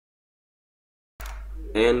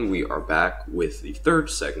And we are back with the third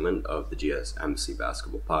segment of the GSMC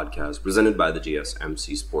Basketball Podcast, presented by the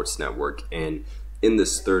GSMC Sports Network. And in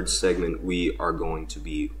this third segment, we are going to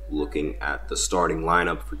be looking at the starting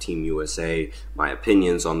lineup for Team USA, my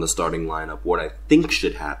opinions on the starting lineup, what I think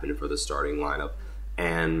should happen for the starting lineup,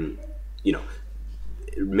 and,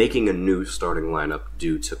 making a new starting lineup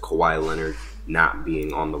due to Kawhi Leonard not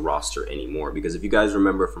being on the roster anymore. Because if you guys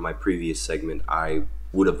remember from my previous segment, I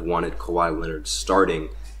would have wanted Kawhi Leonard starting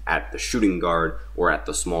at the shooting guard or at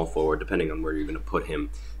the small forward, depending on where you're going to put him,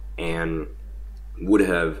 and would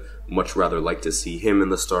have much rather liked to see him in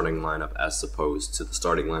the starting lineup as opposed to the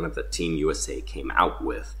starting lineup that Team USA came out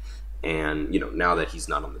with. And, now that he's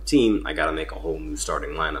not on the team, I got to make a whole new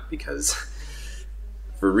starting lineup because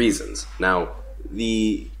for reasons. Now,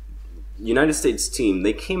 the United States team,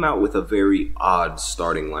 they came out with a very odd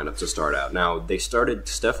starting lineup to start out. Now, they started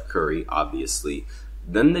Steph Curry, obviously.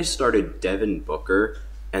 Then they started Devin Booker,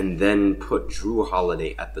 and then put Jrue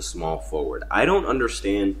Holiday at the small forward. I don't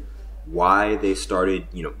understand why they started,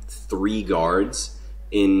 3 guards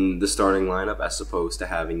in the starting lineup as opposed to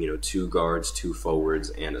having, 2 guards, 2 forwards,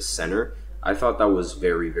 and a center. I thought that was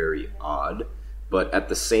very, very odd. But at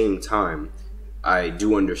the same time, I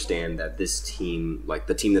do understand that this team, like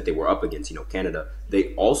the team that they were up against, Canada,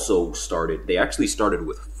 they actually started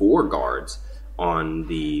with 4 guards on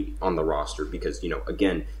the roster because,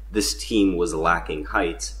 again, this team was lacking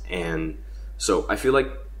height. And so I feel like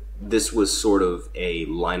this was sort of a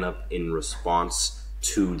lineup in response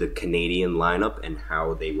to the Canadian lineup and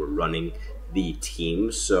how they were running the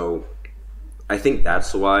team. So I think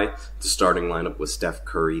that's why the starting lineup was Steph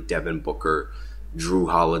Curry, Devin Booker,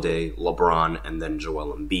 Jrue Holiday, LeBron, and then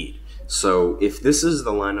Joel Embiid. So if this is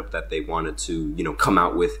the lineup that they wanted to, come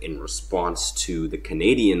out with in response to the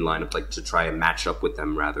Canadian lineup, like to try and match up with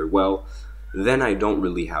them rather well, then I don't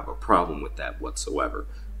really have a problem with that whatsoever.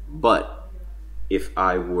 But if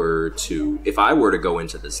I were to go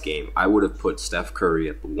into this game, I would have put Steph Curry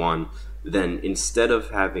at the 1. Then instead of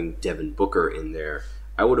having Devin Booker in there,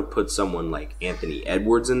 I would have put someone like Anthony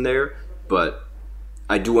Edwards in there. But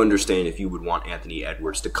I do understand if you would want Anthony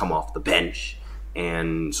Edwards to come off the bench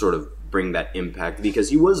and sort of bring that impact, because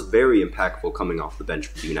he was very impactful coming off the bench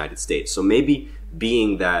for the United States. So maybe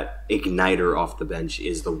being that igniter off the bench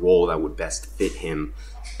is the role that would best fit him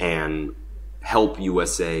and help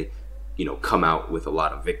USA, come out with a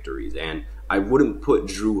lot of victories. And I wouldn't put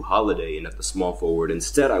Jrue Holiday in at the small forward.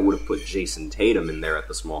 Instead, I would have put Jason Tatum in there at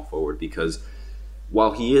the small forward because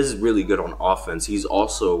while he is really good on offense, he's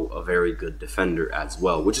also a very good defender as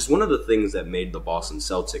well, which is one of the things that made the Boston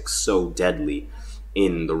Celtics so deadly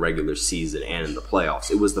in the regular season and in the playoffs.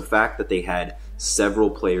 It was the fact that they had several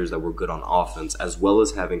players that were good on offense as well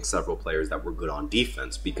as having several players that were good on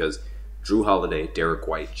defense, because Jrue Holiday, Derek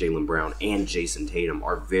White, Jaylen Brown, and Jason Tatum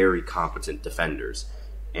are very competent defenders.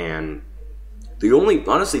 And the only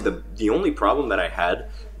problem that I had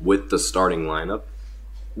with the starting lineup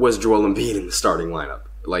was Joel Embiid in the starting lineup.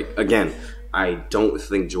 Like, again, I don't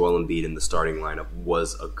think Joel Embiid in the starting lineup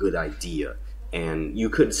was a good idea. And you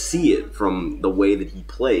could see it from the way that he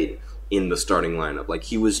played in the starting lineup. Like,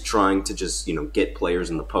 he was trying to just, get players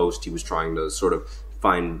in the post. He was trying to sort of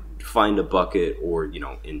find a bucket or,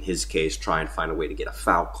 in his case, try and find a way to get a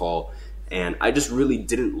foul call. And I just really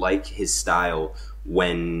didn't like his style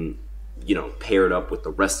when, paired up with the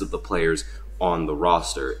rest of the players on the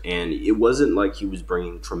roster. And it wasn't like he was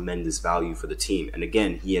bringing tremendous value for the team. And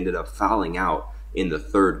again, he ended up fouling out in the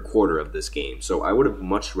third quarter of this game. So I would have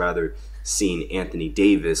much rather seen Anthony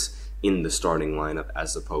Davis in the starting lineup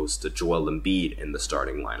as opposed to Joel Embiid in the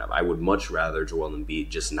starting lineup. I would much rather Joel Embiid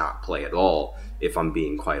just not play at all, if I'm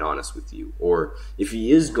being quite honest with you. Or if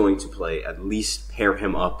he is going to play, at least pair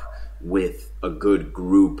him up with a good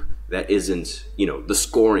group that isn't, the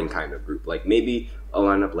scoring kind of group. Like maybe a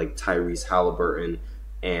lineup like Tyrese Halliburton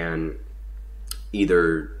and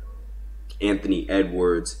either Anthony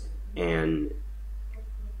Edwards and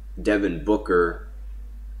Devin Booker.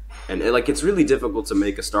 And it's really difficult to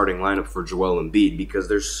make a starting lineup for Joel Embiid because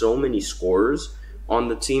there's so many scorers on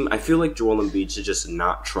the team. I feel like Joel Embiid should just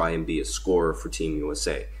not try and be a scorer for Team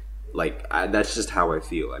USA. That's just how I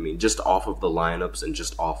feel. I mean, just off of the lineups and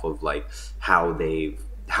just off of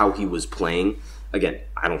how he was playing. Again,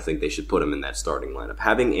 I don't think they should put him in that starting lineup.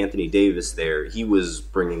 Having Anthony Davis there, he was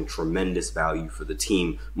bringing tremendous value for the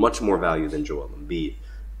team, much more value than Joel Embiid.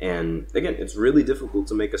 And again, it's really difficult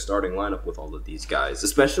to make a starting lineup with all of these guys,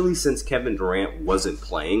 especially since Kevin Durant wasn't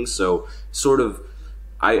playing. So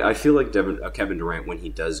I feel like Kevin Durant, when he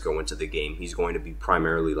does go into the game, he's going to be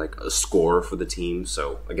primarily a scorer for the team.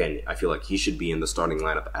 So again, I feel like he should be in the starting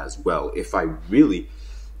lineup as well. If I really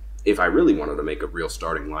if I really wanted to make a real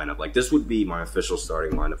starting lineup, like this would be my official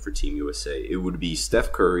starting lineup for Team USA. It would be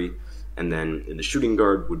Steph Curry, and then in the shooting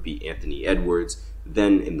guard would be Anthony Edwards.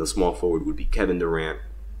 Then in the small forward would be Kevin Durant.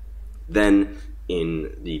 Then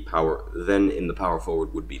in the power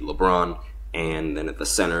forward would be LeBron, and then at the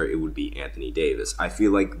center it would be Anthony Davis. I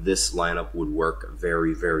feel like this lineup would work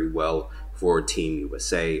very, very well for Team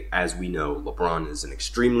USA. As we know, LeBron is an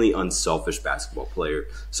extremely unselfish basketball player,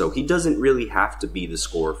 so he doesn't really have to be the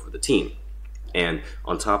scorer for the team. And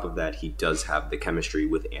on top of that, he does have the chemistry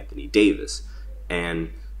with Anthony Davis.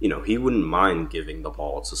 And, he wouldn't mind giving the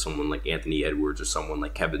ball to someone like Anthony Edwards or someone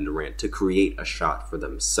like Kevin Durant to create a shot for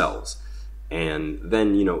themselves. And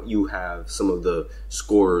then, you have some of the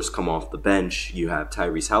scorers come off the bench. You have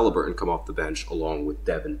Tyrese Halliburton come off the bench along with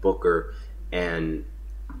Devin Booker and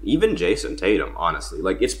even Jason Tatum, honestly.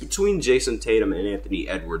 Like, it's between Jason Tatum and Anthony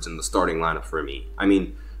Edwards in the starting lineup for me. I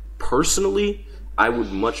mean, personally, I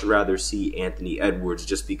would much rather see Anthony Edwards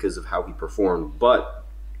just because of how he performed. But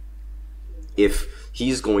if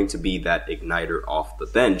he's going to be that igniter off the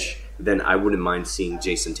bench, then I wouldn't mind seeing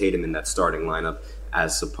Jason Tatum in that starting lineup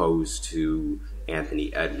as opposed to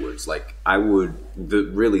Anthony Edwards. Like,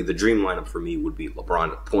 the dream lineup for me would be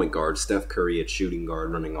LeBron at point guard, Steph Curry at shooting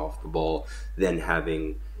guard running off the ball, then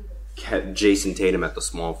having Jason Tatum at the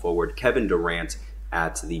small forward, Kevin Durant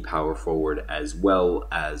at the power forward, as well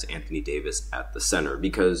as Anthony Davis at the center.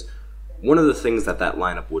 Because one of the things that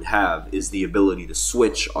lineup would have is the ability to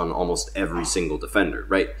switch on almost every single defender,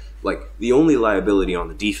 right? Like, the only liability on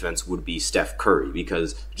the defense would be Steph Curry,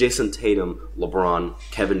 because Jason Tatum, LeBron,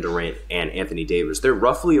 Kevin Durant, and Anthony Davis, they're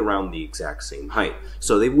roughly around the exact same height.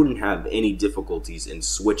 So they wouldn't have any difficulties in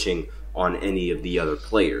switching on any of the other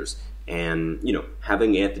players. And,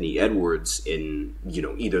 having Anthony Edwards in,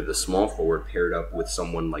 either the small forward paired up with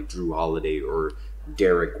someone like Drew Holiday or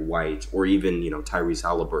Derek White or even, Tyrese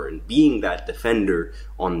Halliburton, being that defender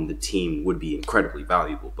on the team would be incredibly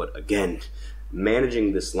valuable. But again,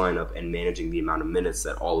 managing this lineup and managing the amount of minutes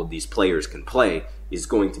that all of these players can play is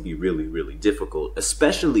going to be really, really difficult,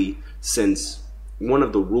 especially since one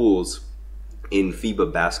of the rules in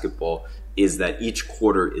FIBA basketball is that each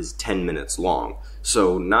quarter is 10 minutes long.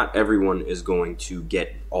 So not everyone is going to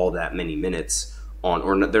get all that many minutes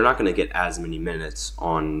they're not going to get as many minutes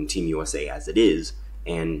on Team USA as it is.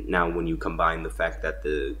 And now when you combine the fact that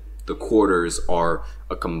the quarters are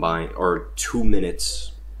 2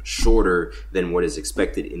 minutes shorter than what is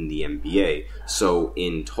expected in the NBA. So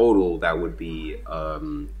in total, that would be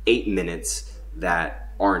 8 minutes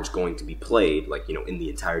that aren't going to be played, in the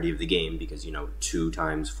entirety of the game, because, 2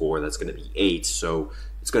 times 4, that's going to be 8. So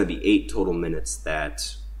it's going to be 8 total minutes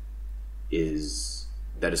that is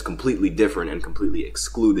completely different and completely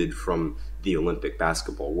excluded from the Olympic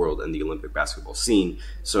basketball world and the Olympic basketball scene.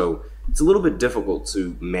 So it's a little bit difficult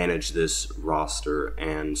to manage this roster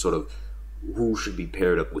and sort of who should be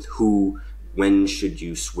paired up with who, when should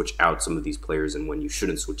you switch out some of these players and when you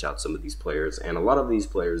shouldn't switch out some of these players. And a lot of these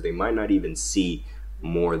players, they might not even see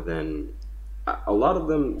more than a lot of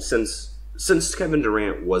them, since Kevin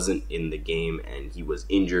Durant wasn't in the game and he was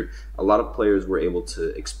injured, a lot of players were able to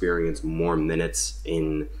experience more minutes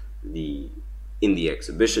in the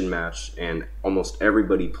exhibition match, and almost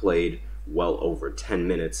everybody played well over 10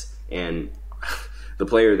 minutes. And the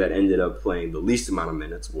player that ended up playing the least amount of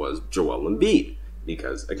minutes was Joel Embiid,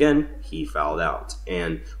 because, again, he fouled out.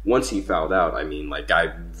 And once he fouled out,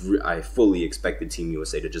 I fully expected Team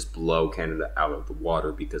USA to just blow Canada out of the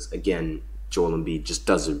water, because, again, Joel Embiid just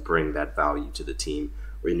doesn't bring that value to the team.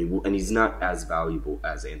 And he's not as valuable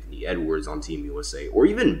as Anthony Edwards on Team USA, or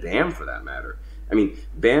even Bam for that matter.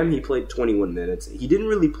 Bam, he played 21 minutes. He didn't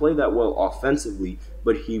really play that well offensively,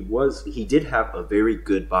 but he did have a very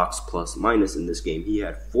good box plus minus in this game. He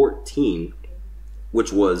had 14,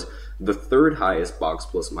 which was the third highest box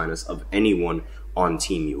plus minus of anyone on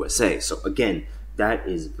Team USA. So again, that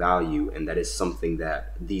is value, and that is something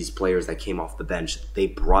that these players that came off the bench, they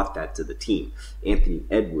brought that to the team. Anthony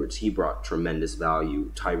Edwards, he brought tremendous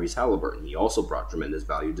value. Tyrese Halliburton, he also brought tremendous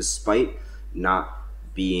value, despite not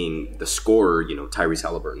being the scorer. Tyrese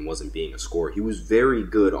Halliburton wasn't being a scorer. He was very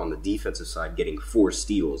good on the defensive side, getting 4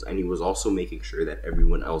 steals, and he was also making sure that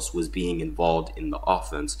everyone else was being involved in the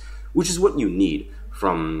offense, which is what you need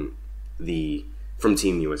from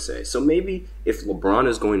Team USA. So maybe if LeBron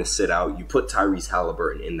is going to sit out, you put Tyrese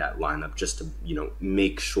Halliburton in that lineup just to,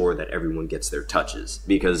 make sure that everyone gets their touches,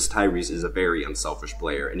 because Tyrese is a very unselfish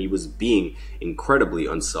player, and he was being incredibly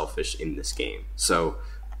unselfish in this game. So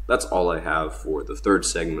that's all I have for the third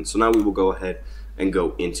segment. So now we will go ahead and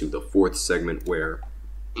go into the fourth segment where,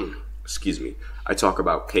 I talk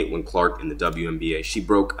about Caitlin Clark in the WNBA. She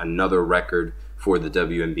broke another record for the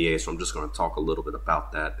WNBA, so I'm just going to talk a little bit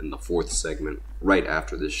about that in the fourth segment right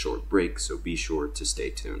after this short break, so be sure to stay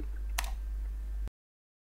tuned.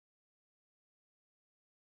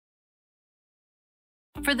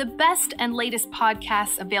 For the best and latest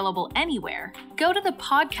podcasts available anywhere, go to the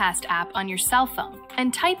podcast app on your cell phone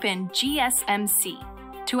and type in GSMC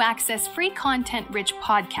to access free content-rich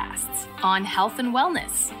podcasts on health and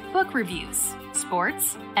wellness, book reviews,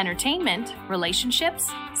 sports, entertainment, relationships,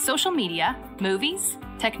 social media, movies,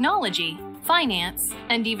 technology, finance,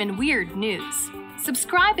 and even weird news.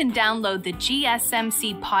 Subscribe and download the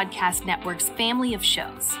GSMC Podcast Network's family of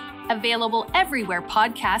shows, available everywhere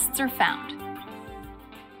podcasts are found.